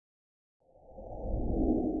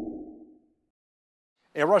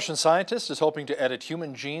A Russian scientist is hoping to edit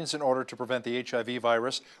human genes in order to prevent the HIV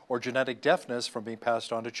virus or genetic deafness from being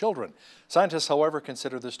passed on to children. Scientists, however,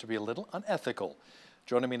 consider this to be a little unethical.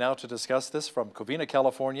 Joining me now to discuss this from Covina,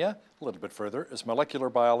 California, a little bit further, is molecular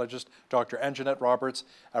biologist Dr. Anjanette Roberts,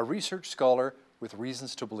 a research scholar with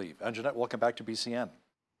reasons to believe. Anjanette, welcome back to BCN.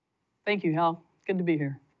 Thank you, Hal. Good to be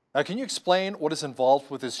here. Now, can you explain what is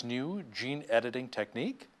involved with this new gene editing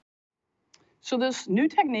technique? So this new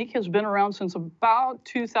technique has been around since about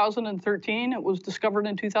 2013. It was discovered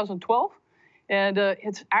in 2012. And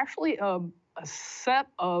it's actually a set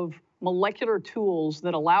of molecular tools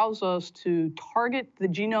that allows us to target the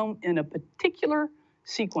genome in a particular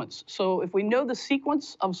sequence. So if we know the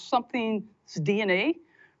sequence of something's DNA,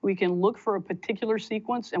 we can look for a particular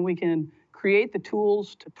sequence and we can create the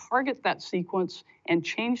tools to target that sequence and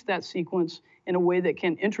change that sequence in a way that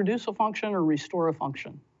can introduce a function or restore a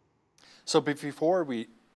function. So before we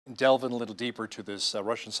delve in a little deeper to this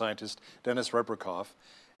Russian scientist, Denis Rebrakov,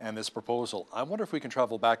 and this proposal, I wonder if we can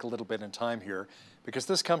travel back a little bit in time here, because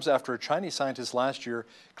this comes after a Chinese scientist last year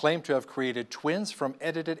claimed to have created twins from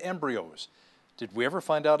edited embryos. Did we ever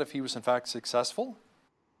find out if he was in fact successful?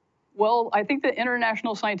 Well, I think the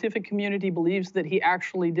international scientific community believes that he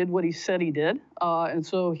actually did what he said he did. And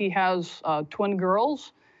so he has twin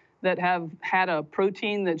girls that have had a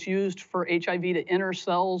protein that's used for HIV to enter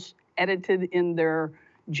cells edited in their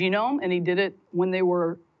genome, and he did it when they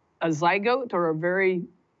were a zygote or a very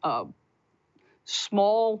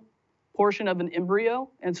small portion of an embryo,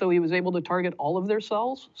 and so he was able to target all of their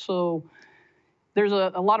cells. So there's a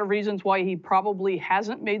lot of reasons why he probably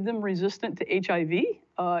hasn't made them resistant to HIV,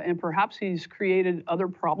 and perhaps he's created other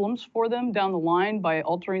problems for them down the line by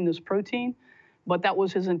altering this protein, but that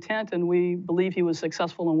was his intent, and we believe he was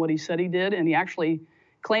successful in what he said he did, and he actually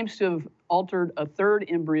claims to have altered a third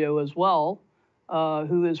embryo as well,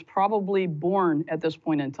 who is probably born at this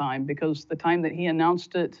point in time, because the time that he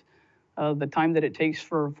announced it, the time that it takes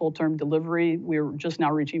for full-term delivery, we're just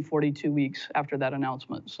now reaching 42 weeks after that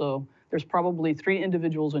announcement. So there's probably 3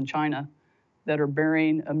 individuals in China that are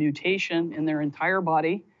bearing a mutation in their entire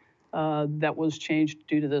body that was changed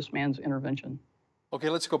due to this man's intervention. Okay,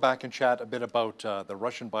 let's go back and chat a bit about the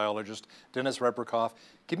Russian biologist, Denis Rebrakov.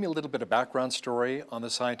 Give me a little bit of background story on the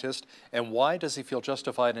scientist, and why does he feel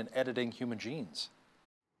justified in editing human genes?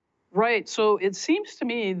 Right, so it seems to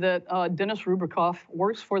me that Denis Rebrakov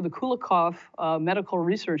works for the Kulikov Medical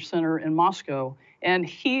Research Center in Moscow, and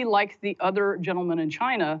he, like the other gentlemen in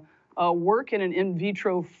China, work in an in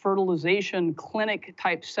vitro fertilization clinic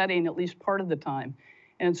type setting at least part of the time.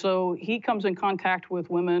 And so he comes in contact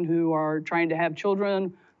with women who are trying to have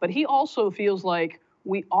children, but he also feels like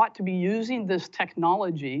we ought to be using this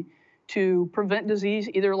technology to prevent disease,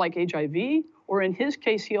 either like HIV, or in his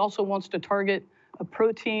case, he also wants to target a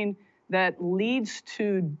protein that leads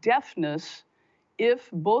to deafness if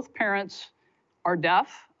both parents are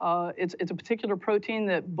deaf. It's a particular protein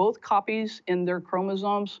that both copies in their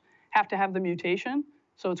chromosomes have to have the mutation.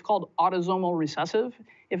 So it's called autosomal recessive.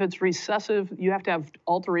 If it's recessive, you have to have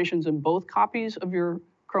alterations in both copies of your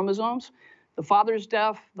chromosomes. The father's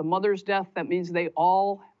deaf, the mother's deaf, that means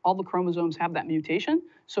all the chromosomes have that mutation.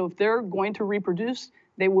 So if they're going to reproduce,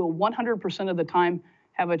 they will 100% of the time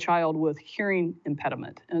have a child with hearing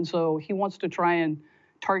impediment. And so he wants to try and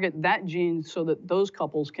target that gene so that those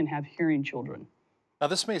couples can have hearing children. Now,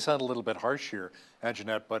 this may sound a little bit harsh here,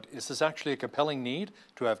 Anjanette, but is this actually a compelling need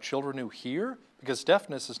to have children who hear? Because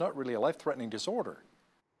deafness is not really a life-threatening disorder.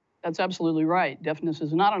 That's absolutely right. Deafness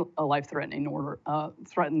is not a life-threatening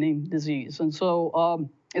threatening disease. And so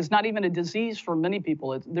it's not even a disease for many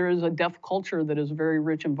people. There is a deaf culture that is very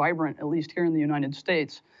rich and vibrant, at least here in the United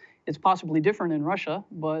States. It's possibly different in Russia,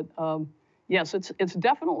 but yes, it's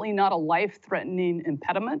definitely not a life-threatening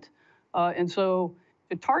impediment. And so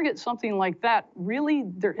to target something like that, really,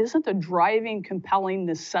 there isn't a driving, compelling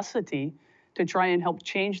necessity to try and help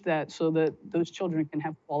change that so that those children can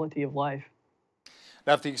have quality of life.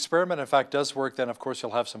 Now, if the experiment, in fact, does work, then, of course,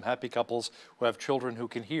 you'll have some happy couples who have children who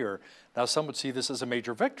can hear. Now, some would see this as a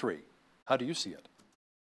major victory. How do you see it?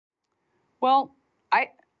 Well,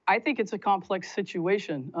 I think it's a complex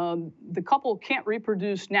situation. The couple can't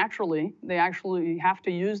reproduce naturally. They actually have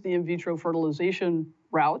to use the in vitro fertilization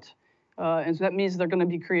route. And so that means they're going to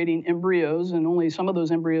be creating embryos, and only some of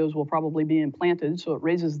those embryos will probably be implanted, so it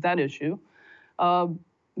raises that issue.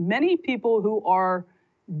 Many people who are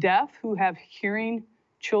deaf, who have hearing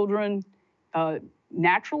children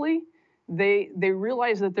naturally, they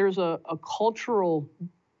realize that there's a cultural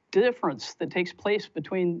difference that takes place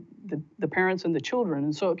between the parents and the children.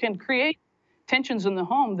 And so it can create tensions in the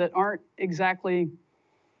home that aren't exactly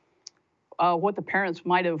what the parents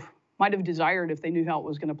might have might have desired if they knew how it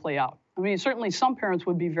was going to play out. I mean, certainly some parents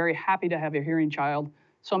would be very happy to have a hearing child.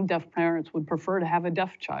 Some deaf parents would prefer to have a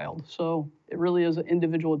deaf child. So it really is an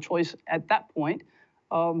individual choice at that point.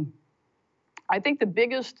 I think the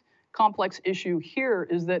biggest complex issue here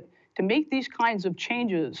is that to make these kinds of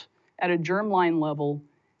changes at a germline level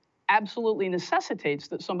absolutely necessitates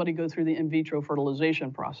that somebody go through the in vitro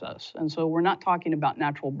fertilization process. And so we're not talking about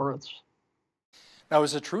natural births. Now,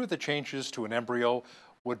 is it true that changes to an embryo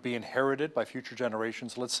would be inherited by future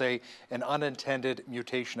generations? Let's say an unintended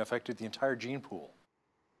mutation affected the entire gene pool.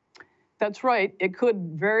 That's right. It could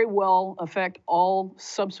very well affect all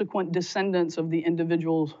subsequent descendants of the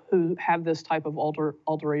individuals who have this type of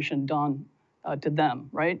alteration done to them,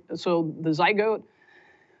 right? So the zygote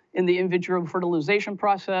in the in vitro fertilization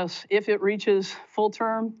process, if it reaches full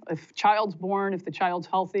term, if child's born, if the child's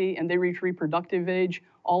healthy and they reach reproductive age,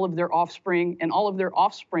 all of their offspring and all of their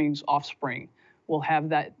offspring's offspring will have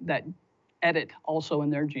that edit also in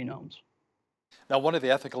their genomes. Now, one of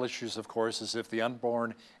the ethical issues, of course, is if the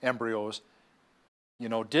unborn embryos,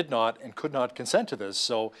 did not and could not consent to this.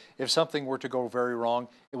 So if something were to go very wrong,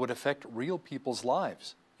 it would affect real people's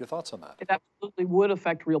lives. Your thoughts on that? It absolutely would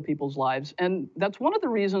affect real people's lives. And that's one of the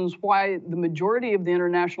reasons why the majority of the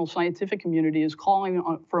international scientific community is calling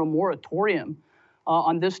for a moratorium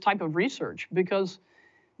on this type of research, because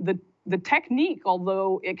the technique,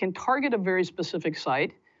 although it can target a very specific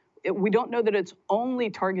site, we don't know that it's only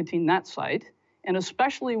targeting that site. And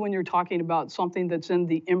especially when you're talking about something that's in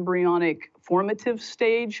the embryonic formative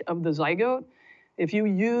stage of the zygote, if you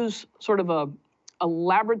use sort of a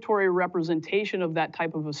laboratory representation of that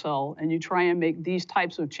type of a cell and you try and make these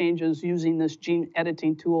types of changes using this gene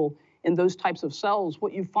editing tool in those types of cells,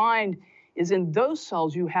 what you find is in those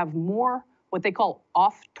cells you have more what they call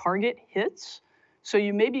off-target hits. So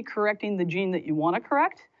you may be correcting the gene that you want to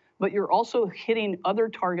correct, but you're also hitting other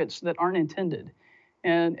targets that aren't intended.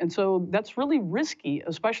 And so that's really risky,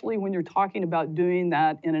 especially when you're talking about doing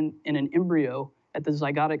that in an embryo at the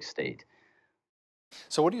zygotic state.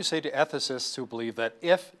 So what do you say to ethicists who believe that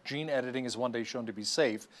if gene editing is one day shown to be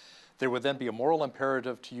safe, there would then be a moral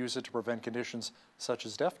imperative to use it to prevent conditions such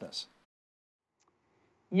as deafness?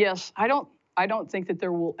 Yes, I don't think that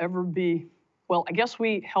there will ever be, well, I guess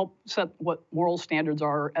we help set what moral standards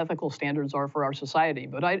are, or ethical standards are for our society,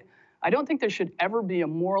 but I don't think there should ever be a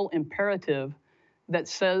moral imperative that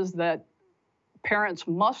says that parents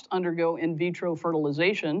must undergo in vitro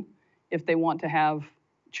fertilization if they want to have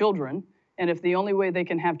children. And if the only way they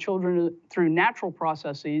can have children through natural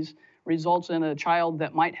processes results in a child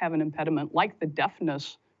that might have an impediment like the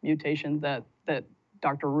deafness mutation that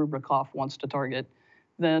Dr. Rubrikoff wants to target,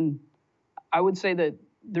 then I would say that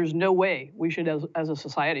there's no way we should, as a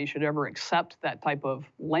society, should ever accept that type of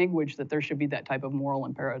language, that there should be that type of moral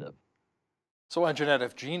imperative. So, Anjanette,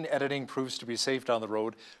 if gene editing proves to be safe down the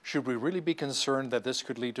road, should we really be concerned that this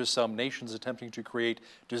could lead to some nations attempting to create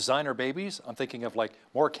designer babies? I'm thinking of like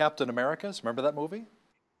more Captain Americas. Remember that movie?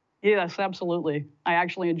 Yes, absolutely. I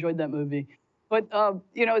actually enjoyed that movie. But,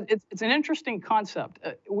 it's an interesting concept.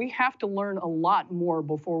 We have to learn a lot more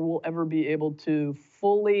before we'll ever be able to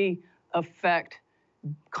fully affect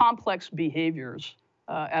complex behaviors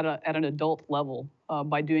at an adult level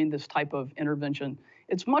by doing this type of intervention.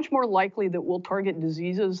 It's much more likely that we'll target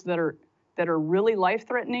diseases that are really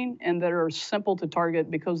life-threatening and that are simple to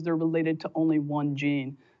target because they're related to only one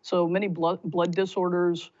gene. So many blood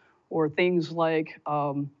disorders or things like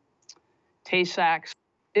Tay-Sachs.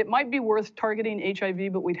 It might be worth targeting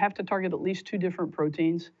HIV, but we'd have to target at least 2 different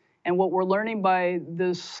proteins. And what we're learning by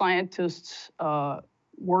this scientist's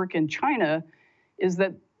work in China is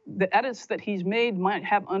that the edits that he's made might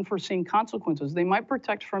have unforeseen consequences. They might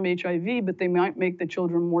protect from HIV, but they might make the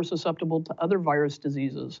children more susceptible to other virus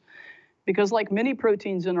diseases. Because like many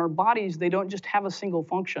proteins in our bodies, they don't just have a single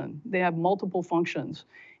function. They have multiple functions.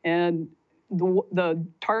 And the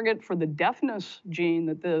target for the deafness gene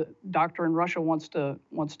that the doctor in Russia wants to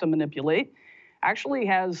manipulate actually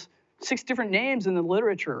has 6 different names in the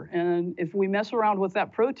literature. And if we mess around with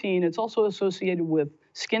that protein, it's also associated with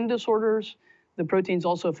skin disorders. The protein's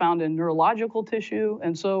also found in neurological tissue.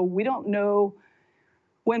 And so we don't know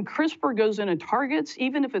when CRISPR goes in and targets,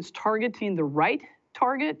 even if it's targeting the right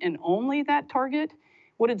target and only that target,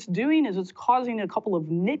 what it's doing is it's causing a couple of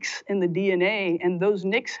nicks in the DNA, and those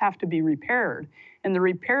nicks have to be repaired. And they're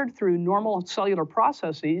repaired through normal cellular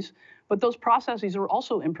processes, but those processes are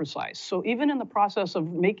also imprecise. So even in the process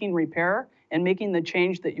of making repair and making the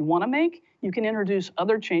change that you want to make, you can introduce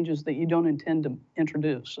other changes that you don't intend to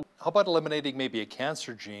introduce. How about eliminating maybe a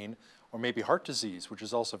cancer gene or maybe heart disease, which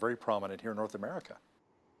is also very prominent here in North America?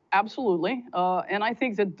 Absolutely. And I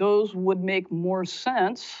think that those would make more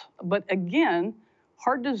sense. But again,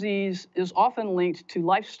 heart disease is often linked to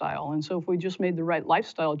lifestyle. And so if we just made the right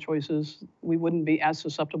lifestyle choices, we wouldn't be as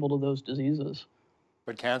susceptible to those diseases.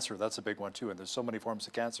 But cancer, that's a big one too, and there's so many forms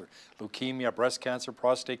of cancer. Leukemia, breast cancer,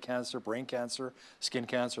 prostate cancer, brain cancer, skin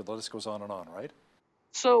cancer, the list goes on, right?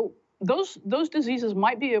 So those diseases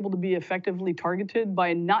might be able to be effectively targeted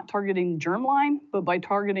by not targeting germline, but by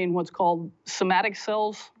targeting what's called somatic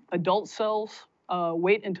cells, adult cells.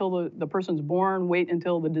 Wait until the person's born, wait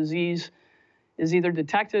until the disease is either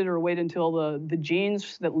detected, or wait until the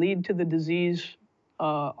genes that lead to the disease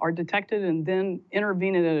are detected, and then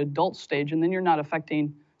intervene at an adult stage, and then you're not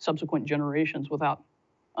affecting subsequent generations without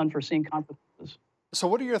unforeseen consequences. So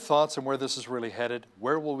what are your thoughts on where this is really headed?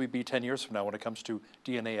 Where will we be 10 years from now when it comes to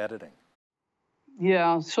DNA editing?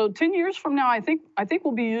 Yeah, so 10 years from now, I think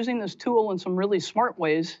we'll be using this tool in some really smart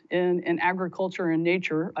ways in agriculture and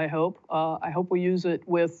nature, I hope. I hope we use it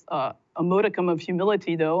with a modicum of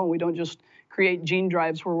humility, though, and we don't just create gene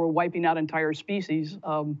drives where we're wiping out entire species.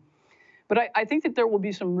 But I think that there will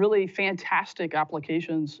be some really fantastic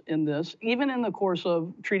applications in this, even in the course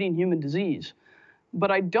of treating human disease. But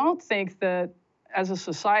I don't think that as a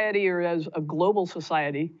society or as a global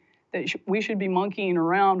society, that we should be monkeying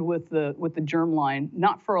around with the germline,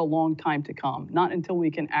 not for a long time to come, not until we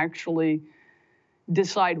can actually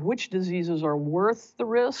decide which diseases are worth the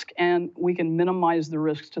risk, and we can minimize the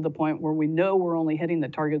risks to the point where we know we're only hitting the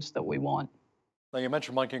targets that we want. Now you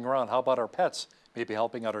mentioned monkeying around. How about our pets? Maybe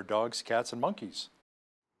helping out our dogs, cats, and monkeys?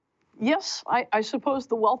 Yes, I suppose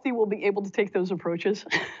the wealthy will be able to take those approaches.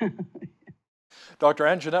 Dr.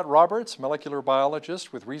 Ann-Jeanette Roberts, molecular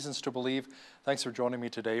biologist with reasons to believe. Thanks for joining me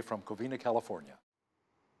today from Covina, California.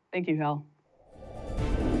 Thank you, Hal.